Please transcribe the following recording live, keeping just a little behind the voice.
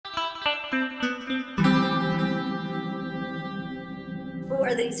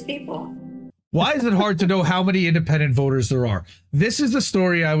are these people? Why is it hard to know how many independent voters there are? This is the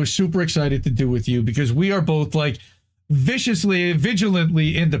story I was super excited to do with you because we are both like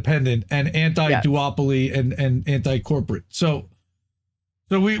vigilantly independent and anti-duopoly and anti-corporate. So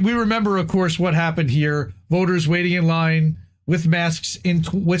we remember, of course, what happened here. Voters waiting in line with masks in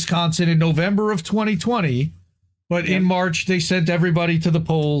Wisconsin in November of 2020. But in March, they sent everybody to the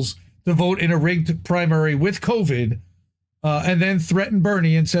polls to vote in a rigged primary with COVID. And then threatened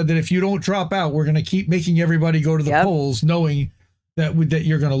Bernie and said that if you don't drop out, we're going to keep making everybody go to the polls, knowing that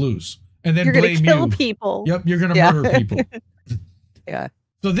you're going to lose. And then you're blame gonna kill people. Yep, you're going to murder people. Yeah.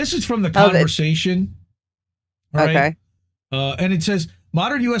 So this is from The Conversation. Okay. And it says,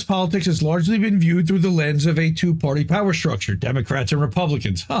 modern U.S. politics has largely been viewed through the lens of a two-party power structure, Democrats and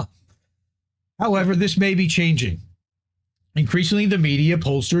Republicans. However, this may be changing. Increasingly, the media,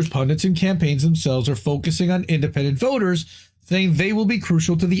 pollsters, pundits, and campaigns themselves are focusing on independent voters, saying they will be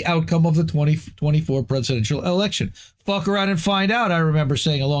crucial to the outcome of the 2024 presidential election. Fuck around and find out, I remember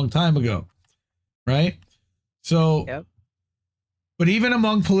saying a long time ago. Right? So, but even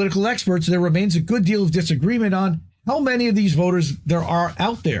among political experts, there remains a good deal of disagreement on how many of these voters there are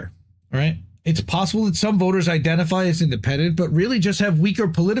out there. Right? It's possible that some voters identify as independent, but really just have weaker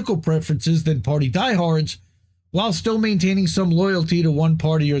political preferences than party diehards, while still maintaining some loyalty to one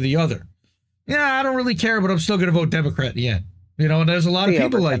party or the other. Yeah, I don't really care, but I'm still going to vote Democrat in the end. You know, and there's a lot of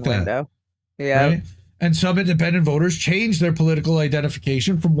people like that. Window. Yeah. Right? And some independent voters change their political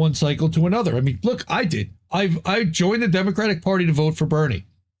identification from one cycle to another. I mean, look, I did. I joined the Democratic Party to vote for Bernie.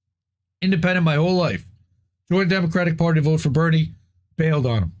 Independent my whole life. Joined the Democratic Party to vote for Bernie, bailed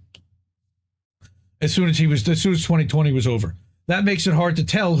on him. As soon as 2020 was over. That makes it hard to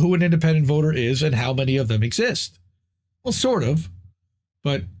tell who an independent voter is and how many of them exist. Well, sort of.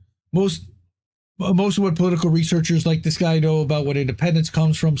 But most of what political researchers like this guy know about what independence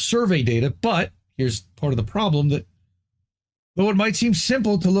comes from survey data. But here's part of the problem, that though it might seem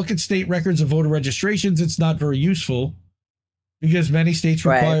simple to look at state records of voter registrations, it's not very useful because many states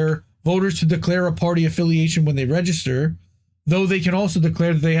require voters to declare a party affiliation when they register, though they can also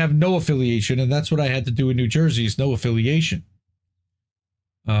declare that they have no affiliation. And that's what I had to do in New Jersey, is no affiliation.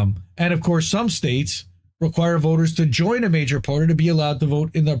 And of course, some states require voters to join a major party to be allowed to vote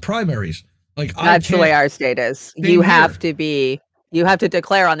in their primaries. Like that's the way our state is. You have to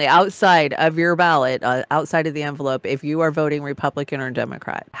declare on the outside of your ballot, outside of the envelope, if you are voting Republican or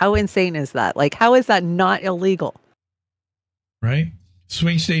Democrat. How insane is that? Like, how is that not illegal? Right?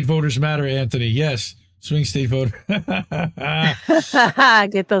 Swing state voters matter, Anthony. Yes, swing state voter.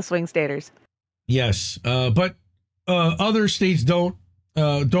 Get those swing staters. Yes, but other states don't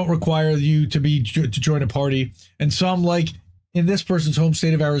require you to join a party, and some, like in this person's home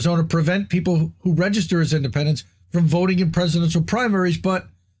state of Arizona, prevent people who register as independents from voting in presidential primaries, but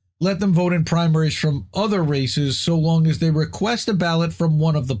let them vote in primaries from other races so long as they request a ballot from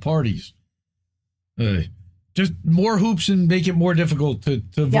one of the parties. Just more hoops and make it more difficult to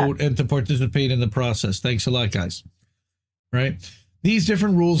vote and to participate in the process. Thanks a lot, guys. Right? These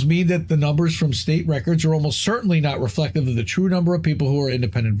different rules mean that the numbers from state records are almost certainly not reflective of the true number of people who are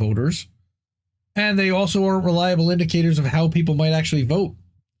independent voters. And they also aren't reliable indicators of how people might actually vote.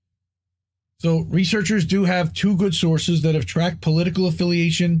 So researchers do have two good sources that have tracked political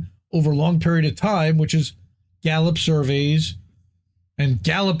affiliation over a long period of time, which is Gallup surveys. And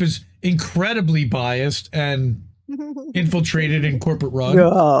Gallup is incredibly biased and infiltrated in corporate run.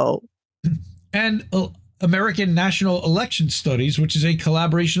 No. And American National Election Studies, which is a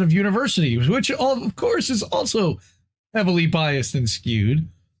collaboration of universities, which of course is also heavily biased and skewed.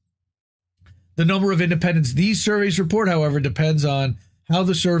 The number of independents these surveys report, however, depends on how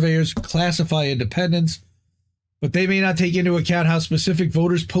the surveyors classify independents, but they may not take into account how specific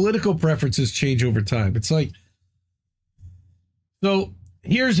voters' political preferences change over time. It's like, so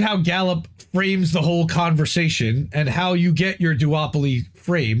here's how Gallup frames the whole conversation and how you get your duopoly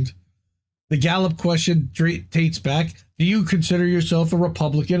framed. The Gallup question dates back, do you consider yourself a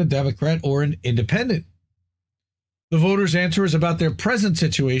Republican, a Democrat, or an independent? The voters' answer is about their present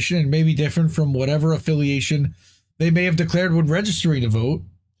situation and may be different from whatever affiliation they may have declared when registering to vote.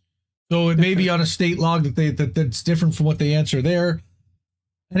 So it may be on a state log that's different from what they answer there.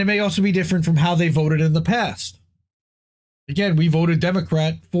 And it may also be different from how they voted in the past. Again, we voted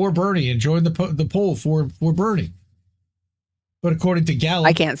Democrat for Bernie and joined the poll for Bernie. But according to Gallup...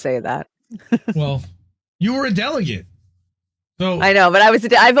 I can't say that. Well, you were a delegate. So I know, but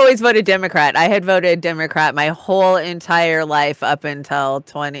I've always voted Democrat. I had voted Democrat my whole entire life up until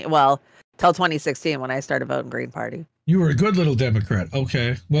 2016 when I started voting Green Party. You were a good little Democrat.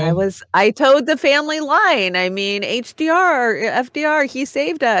 Okay. Well, I towed the family line. I mean, FDR, he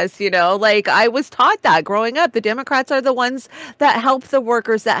saved us, like I was taught that growing up. The Democrats are the ones that help the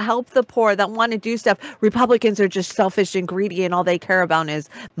workers, that help the poor, that want to do stuff. Republicans are just selfish and greedy, and all they care about is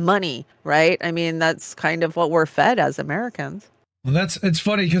money, right? I mean, that's kind of what we're fed as Americans. Well, it's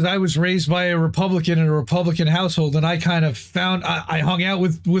funny because I was raised by a Republican in a Republican household, and I kind of found I hung out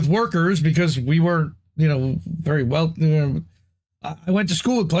with workers because we were, very well. I went to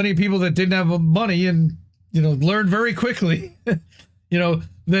school with plenty of people that didn't have money, and learned very quickly, that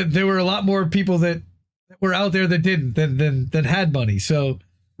there were a lot more people that were out there that didn't than had money. So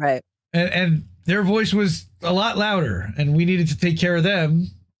right, and their voice was a lot louder, and we needed to take care of them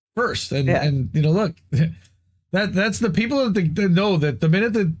first. And look. That's the people that know that the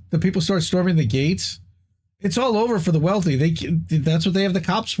minute the people start storming the gates, it's all over for the wealthy. That's what they have the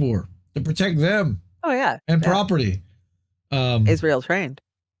cops for, to protect them. Oh yeah, and property. Israel trained.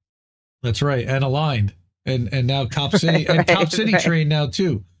 That's right, and aligned, and now Cop City and Cop City trained now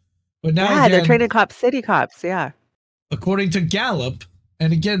too. But now they're training Cop City cops. Yeah, according to Gallup,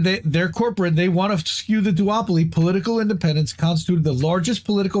 and again they're corporate. They want to skew the duopoly. Political independents constituted the largest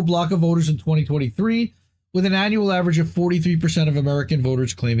political bloc of voters in 2023. With an annual average of 43% of American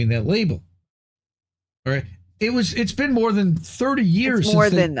voters claiming that label. All right. It's been more than 30 years. It's more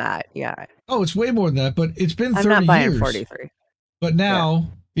than that. Yeah. Oh, it's way more than that, but it's been 30 years. I'm not buying 43. But now,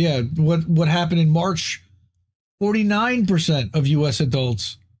 what happened in March, 49% of U.S.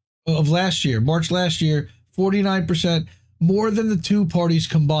 adults of March last year, 49%, more than the two parties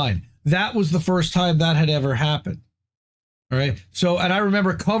combined. That was the first time that had ever happened. All right. So, and I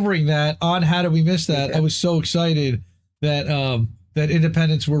remember covering that on How Did We Miss That? Yeah. I was so excited that that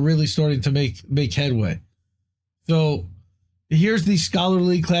independents were really starting to make headway. So, here's the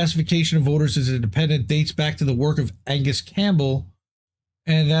scholarly classification of voters as independent. Dates back to the work of Angus Campbell,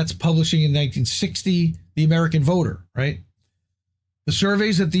 and that's publishing in 1960, The American Voter, right? The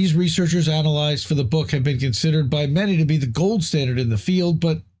surveys that these researchers analyzed for the book have been considered by many to be the gold standard in the field,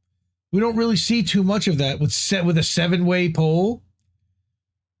 but we don't really see too much of that with a 7-way poll,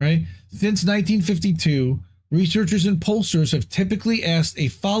 right? Since 1952, researchers and pollsters have typically asked a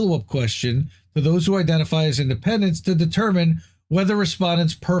follow-up question to those who identify as independents to determine whether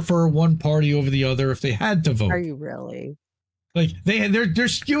respondents prefer one party over the other if they had to vote. Are you really? Like they're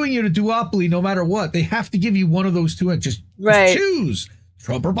skewing you to duopoly no matter what. They have to give you one of those two and just choose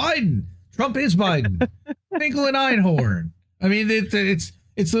Trump or Biden. Trump is Biden. Finkel and Einhorn. I mean,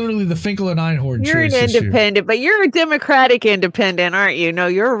 it's literally the Finkel and Einhorn. You're an independent, but you're a Democratic independent, aren't you? No,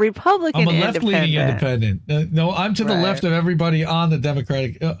 you're a Republican independent. I'm a left-leaning independent. No, I'm to the left of everybody on the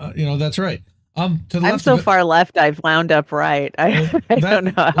Democratic. That's right. I'm to the left. I'm so far left, I've wound up right. I don't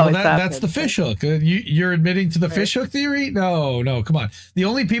know how it's happened. That's the fishhook. You're admitting to the fishhook theory? No, come on. The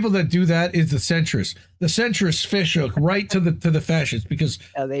only people that do that is the centrists. The centrists fishhook right to the fascists because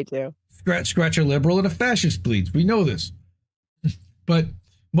they do. Scratch a liberal and a fascist bleeds. We know this. But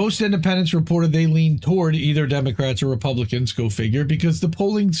most independents reported they lean toward either Democrats or Republicans, go figure, because the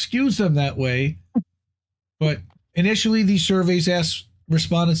polling skews them that way. But initially, these surveys asked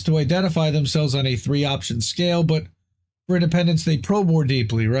respondents to identify themselves on a 3-option scale, but for independents, they probe more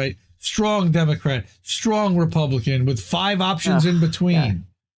deeply, right? Strong Democrat, strong Republican, with 5 options in between.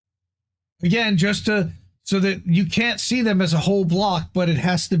 Yeah. Again, just so that you can't see them as a whole block, but it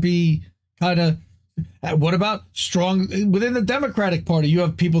has to be kind of. What about strong within the Democratic Party? You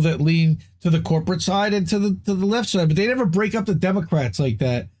have people that lean to the corporate side and to the left side, but they never break up the Democrats like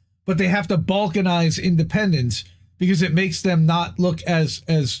that. But they have to balkanize independents because it makes them not look as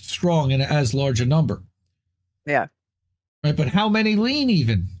strong and as large a number. Yeah. Right. But how many lean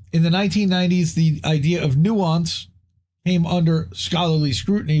even? In the 1990s, the idea of nuance came under scholarly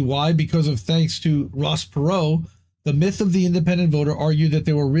scrutiny. Why? Because of thanks to Ross Perot. The myth of the independent voter argued that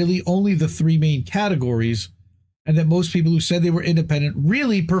there were really only the 3 main categories and that most people who said they were independent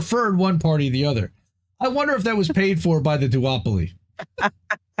really preferred one party or the other. I wonder if that was paid for by the duopoly.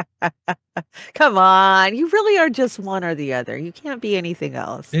 Come on. You really are just one or the other. You can't be anything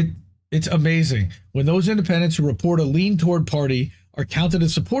else. It's amazing. When those independents who report a lean toward party are counted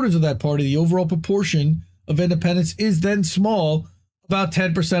as supporters of that party, the overall proportion of independents is then small, about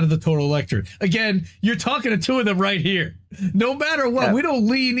 10% of the total electorate. Again, you're talking to 2 of them right here. No matter what, we don't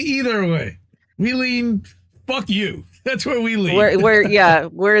lean either way. We lean, fuck you. That's where we lean. We're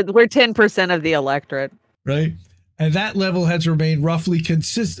 10% of the electorate. Right? And that level has remained roughly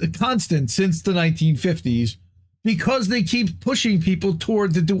constant since the 1950s because they keep pushing people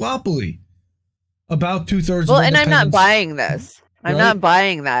toward the duopoly. About 2/3 and I'm not buying this. I'm right? not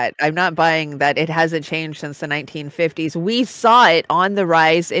buying that. I'm not buying that it hasn't changed since the 1950s. We saw it on the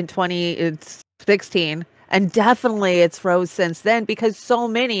rise in 2016, and definitely it's rose since then because so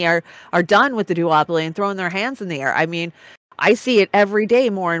many are done with the duopoly and throwing their hands in the air. I mean, I see it every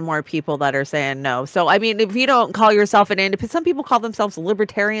day, more and more people that are saying no. So, I mean, if you don't call yourself an independent, some people call themselves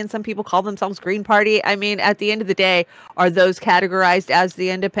libertarian, some people call themselves Green Party. I mean, at the end of the day, are those categorized as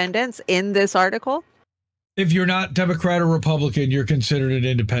the independents in this article? If you're not Democrat or Republican, you're considered an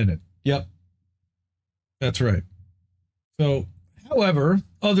independent. Yep. That's right. So, however,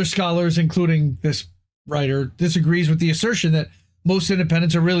 other scholars, including this writer, disagrees with the assertion that most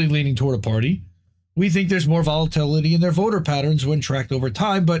independents are really leaning toward a party. We think there's more volatility in their voter patterns when tracked over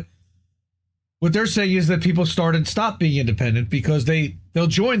time, but what they're saying is that people start and stop being independent because they'll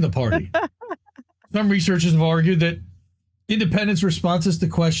join the party. Some researchers have argued that independents' responses to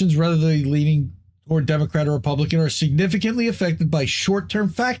questions, rather than leaning toward Democrat or Republican, are significantly affected by short-term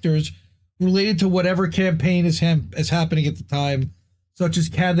factors related to whatever campaign is happening at the time, such as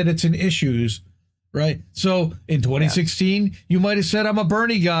candidates and issues, right? So in 2016, you might have said, I'm a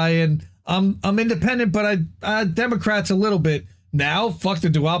Bernie guy and I'm independent, but I Democrats a little bit. Now, fuck the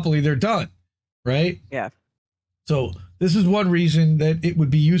duopoly, they're done, right? Yeah. So this is one reason that it would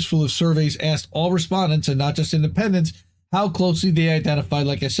be useful if surveys asked all respondents, and not just independents, how closely they identified,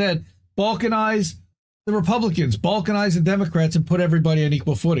 like I said, balkanize the Republicans, balkanize the Democrats, and put everybody on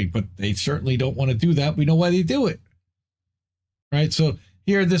equal footing. But they certainly don't want to do that. We know why they do it. Right? So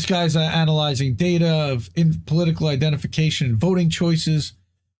here, this guy's analyzing data of political identification and voting choices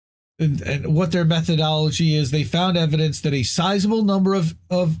and what their methodology is. They found evidence that a sizable number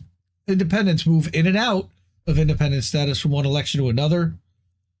of independents move in and out of independent status from one election to another.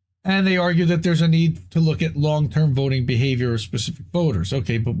 And they argue that there's a need to look at long-term voting behavior of specific voters.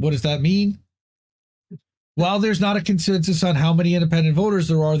 Okay, but what does that mean? While there's not a consensus on how many independent voters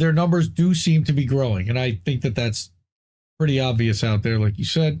there are, their numbers do seem to be growing. And I think that that's pretty obvious out there, like you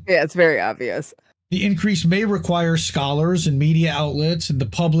said. Yeah, it's very obvious. The increase may require scholars and media outlets and the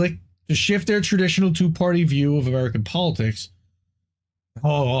public to shift their traditional two-party view of American politics.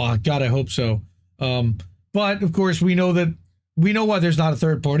 Oh, God, I hope so. But, of course, we know why there's not a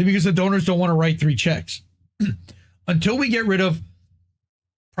third party, because the donors don't want to write 3 checks. Until we get rid of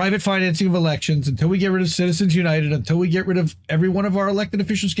private financing of elections, until we get rid of Citizens United, until we get rid of every one of our elected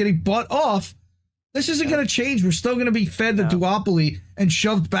officials getting bought off, this isn't going to change. We're still going to be fed the duopoly and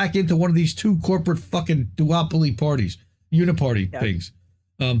shoved back into one of these 2 corporate fucking duopoly parties, uniparty things.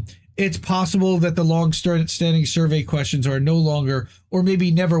 It's possible that the long-standing survey questions are no longer, or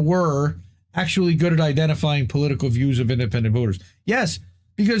maybe never were, actually good at identifying political views of independent voters. Yes,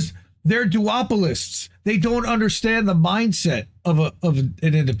 because they're duopolists. They don't understand the mindset of an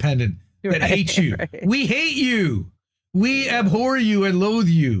independent that hates you. Right. We hate you. We abhor you and loathe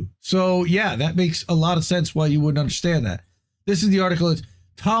you. So, yeah, that makes a lot of sense why you wouldn't understand that. This is the article. It's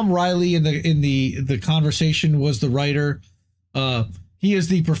Thom Riley in the conversation was the writer. He is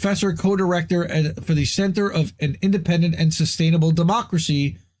the professor, co-director for the Center of an Independent and Sustainable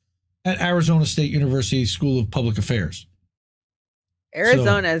Democracy at Arizona State University School of Public Affairs.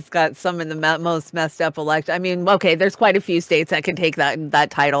 Arizona's got some of the most messed up elections. I mean, okay, there's quite a few states that can take that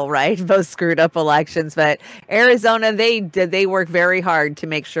title, right? Most screwed up elections, but Arizona, they work very hard to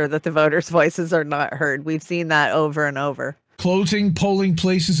make sure that the voters' voices are not heard. We've seen that over and over. Closing polling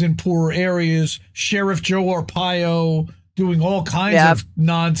places in poorer areas, Sheriff Joe Arpaio doing all kinds of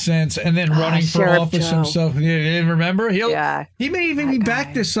nonsense, and then running for office himself. Remember? He may even be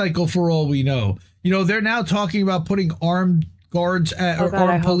back this cycle for all we know. You know, they're now talking about putting armed guards or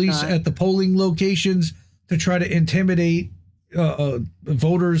armed police at the polling locations to try to intimidate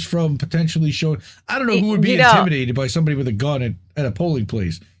voters from potentially showing. I don't know who would be intimidated by somebody with a gun at a polling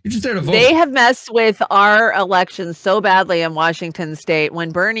place. You're just there to vote. They have messed with our elections so badly in Washington State.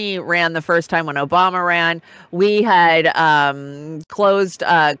 When Bernie ran the first time, when Obama ran, we had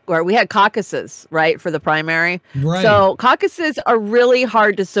we had caucuses, right, for the primary. Right. So caucuses are really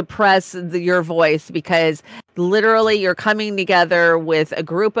hard to suppress your voice because literally you're coming together with a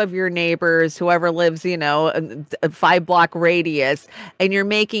group of your neighbors, whoever lives, a 5-block radius, and you're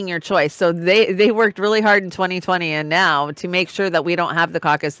making your choice. So they worked really hard in 2020 and now to make sure that we don't have the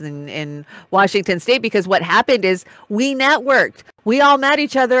caucus in Washington State, because what happened is we networked. We all met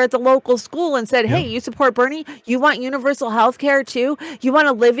each other at the local school and said, hey, Yep. you support Bernie? You want universal health care too? You want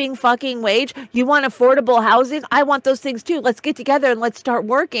a living fucking wage? You want affordable housing? I want those things too. Let's get together and let's start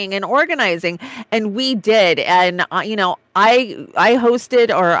working and organizing. And we did. And, you know, I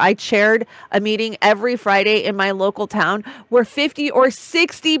hosted, or I chaired a meeting every Friday in my local town where 50 or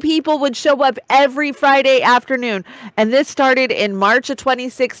 60 people would show up every Friday afternoon. And this started in March of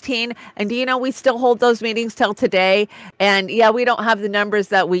 2016. And do you know, we still hold those meetings till today. And yeah, we don't have the numbers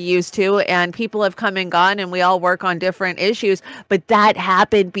that we used to. And people have come and gone and we all work on different issues. But that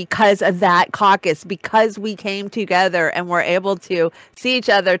happened because of that caucus, because we came together and were able to see each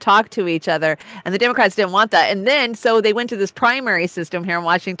other, talk to each other. And the Democrats didn't want that. And then so they went to this primary system here in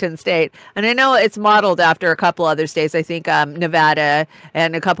Washington State. And I know it's modeled after a couple other states, I think Nevada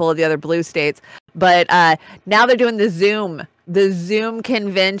and a couple of the other blue states. But now they're doing the Zoom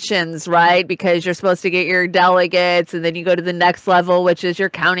conventions, right? Because you're supposed to get your delegates and then you go to the next level, which is your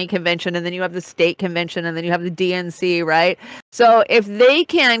county convention. And then you have the state convention and then you have the DNC, right? So if they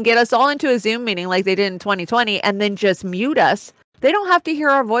can get us all into a Zoom meeting like they did in 2020 and then just mute us, they don't have to hear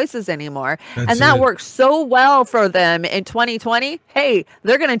our voices anymore. And that worked so well for them in 2020. Hey,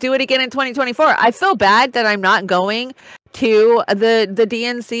 they're going to do it again in 2024. I feel bad that I'm not going to the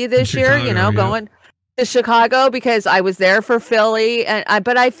DNC this year, you know, going to Chicago because I was there for Philly.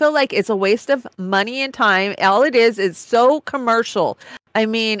 But I feel like it's a waste of money and time. All it is so commercial. I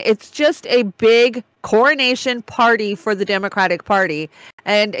mean, it's just a big coronation party for the Democratic Party.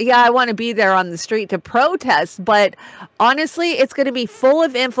 And yeah, I want to be there on the street to protest, but honestly, it's going to be full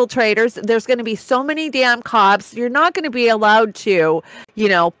of infiltrators. There's going to be so many damn cops. You're not going to be allowed to, you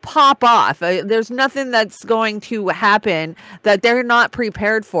know, pop off. There's nothing that's going to happen that they're not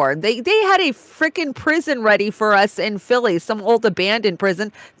prepared for. They had a freaking prison ready for us in Philly, some old abandoned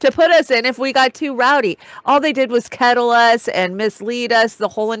prison to put us in if we got too rowdy. All they did was kettle us and mislead us the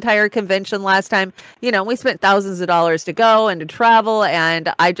whole entire convention last time. You know, we spent thousands of dollars to go and to travel.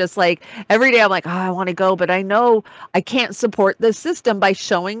 And I just like every day I'm like, oh, I want to go, but I know I can't support the system by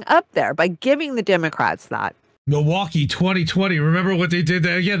showing up there, by giving the Democrats that. Milwaukee 2020. Remember what they did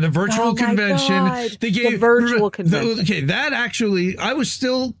there again? The virtual convention. God. They gave the virtual convention. Okay, that actually, I was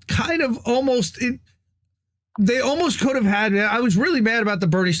still kind of almost in. They almost could have had. I was really mad about the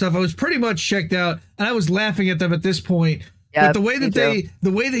Bernie stuff. I was pretty much checked out, and I was laughing at them at this point. Yep, but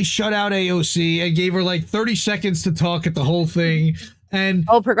the way they shut out AOC and gave her like 30 seconds to talk at the whole thing, and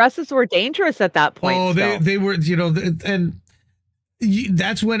progressives were dangerous at that point. Oh, they were, you know, and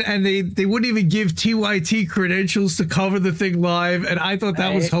that's when, and they wouldn't even give TYT credentials to cover the thing live, and I thought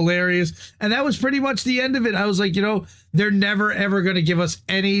that was hilarious. And that was pretty much the end of it. I was like, you know, they're never ever going to give us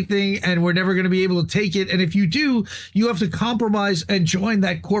anything, and we're never going to be able to take it. And if you do, you have to compromise and join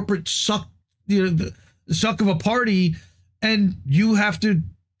that corporate suck, you know, the suck of a party. And you have to,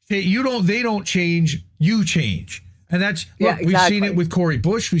 they don't change, you change. And that's, look, we've seen it with Cori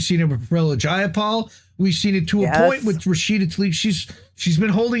Bush. We've seen it with Pramila Jayapal. We've seen it to a point with Rashida Tlaib. She's been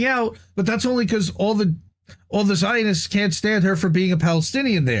holding out, but that's only because all the Zionists can't stand her for being a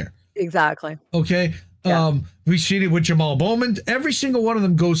Palestinian there. Exactly. Okay. Yeah. We've seen it with Jamal Bowman. Every single one of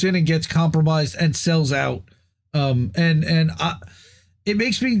them goes in and gets compromised and sells out. It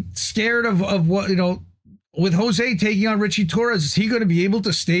makes me scared of what, you know, with Jose taking on Richie Torres, is he going to be able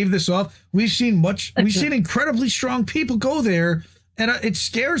to stave this off? We've seen incredibly strong people go there, and it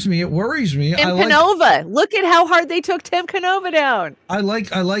scares me. It worries me. Tim Canova, look at how hard they took Tim Canova down. I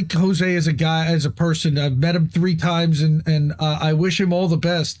like Jose as a guy, as a person. I've met him 3 times, and I wish him all the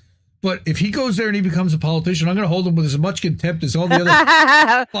best. But if he goes there and he becomes a politician, I'm going to hold him with as much contempt as all the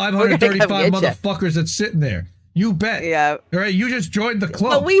other 535 motherfuckers that's sitting there. You bet. Yeah. All right. You just joined the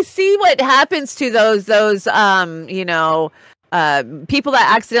club. But we see what happens to those you know, people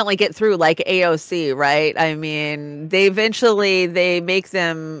that accidentally get through, like AOC, right? I mean, they make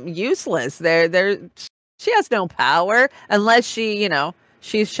them useless. She has no power unless she, you know,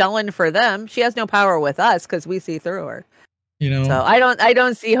 she's shelling for them. She has no power with us because we see through her. You know, so I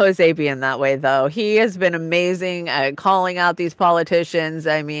don't see Jose being that way, though. He has been amazing at calling out these politicians.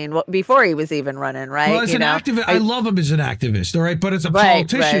 I mean, before he was even running, right? Well, as an activist, I love him as an activist, all right? But as a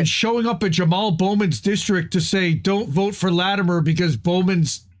politician, showing up at Jamal Bowman's district to say, don't vote for Latimer because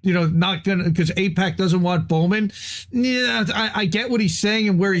Bowman's, you know, not going to, because AIPAC doesn't want Bowman. Yeah, I get what he's saying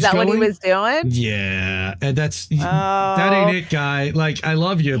and where he's going. Is that what he was doing? Yeah, and that ain't it, guy. Like, I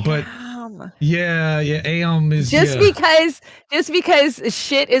love you, but... Yeah, Aom is just because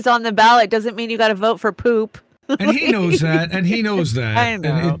shit is on the ballot doesn't mean you got to vote for poop. And he knows that, I know.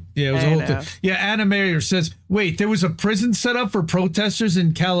 And it was a whole thing. Yeah, Anna Mayer says, "Wait, there was a prison set up for protesters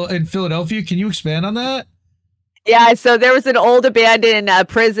in Philadelphia. Can you expand on that?" Yeah, so there was an old abandoned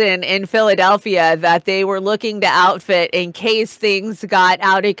prison in Philadelphia that they were looking to outfit in case things got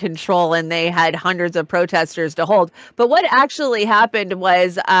out of control and they had hundreds of protesters to hold. But what actually happened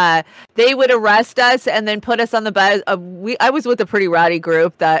was they would arrest us and then put us on the bus. I was with a pretty rowdy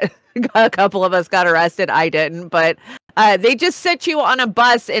group that a couple of us got arrested. I didn't, but they just sit you on a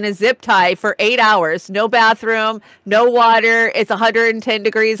bus in a zip tie for 8 hours. No bathroom, no water. It's 110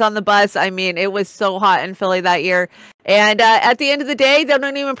 degrees on the bus. I mean, it was so hot in Philly that year. And at the end of the day, they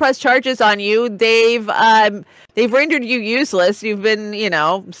don't even press charges on you. They've rendered you useless. You've been,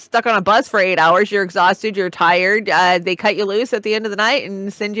 stuck on a bus for 8 hours. You're exhausted. You're tired. They cut you loose at the end of the night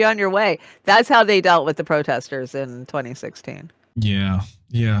and send you on your way. That's how they dealt with the protesters in 2016. Yeah.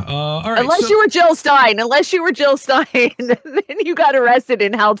 Yeah. All right. Unless you were Jill Stein, then you got arrested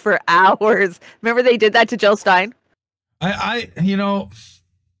and held for hours. Remember they did that to Jill Stein?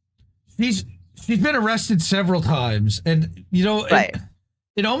 She's been arrested several times, and right.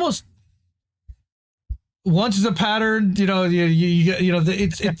 It almost once is a pattern.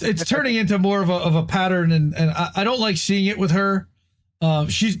 It's turning into more of a pattern, and I don't like seeing it with her.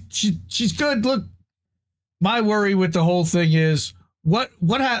 She's good. Look, my worry with the whole thing is what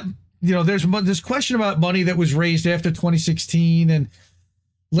happened. There's this question about money that was raised after 2016 and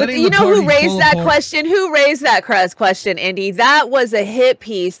letting who raised that question? Who raised that question, Indy? That was a hit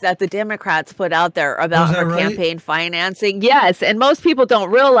piece that the Democrats put out there about her campaign financing. Yes, and most people don't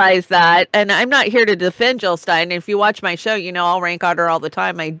realize that. And I'm not here to defend Jill Stein. If you watch my show, I'll rank on her all the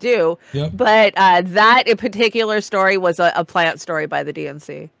time. I do. Yep. But that in particular story was a plant story by the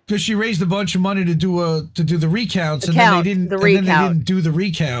DNC. Because she raised a bunch of money to do the recounts, and then they didn't do the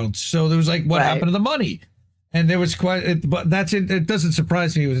recounts. So there was what happened to the money? And there was but that's it. It doesn't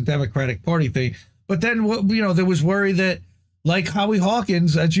surprise me. It was a Democratic Party thing. But then, there was worry that, like Howie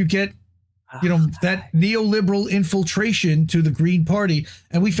Hawkins, as you get, that neoliberal infiltration to the Green Party.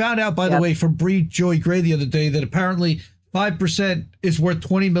 And we found out, by the way, from Bree Joy Gray the other day that apparently 5% is worth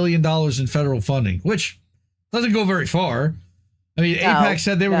 $20 million in federal funding, which doesn't go very far. I mean, AIPAC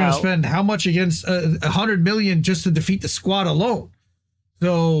said they were going to spend how much against $100 million just to defeat the squad alone.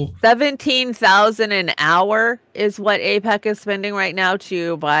 So $17,000 an hour is what AIPAC is spending right now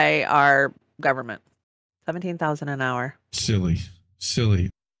to buy our government. $17,000 an hour. Silly.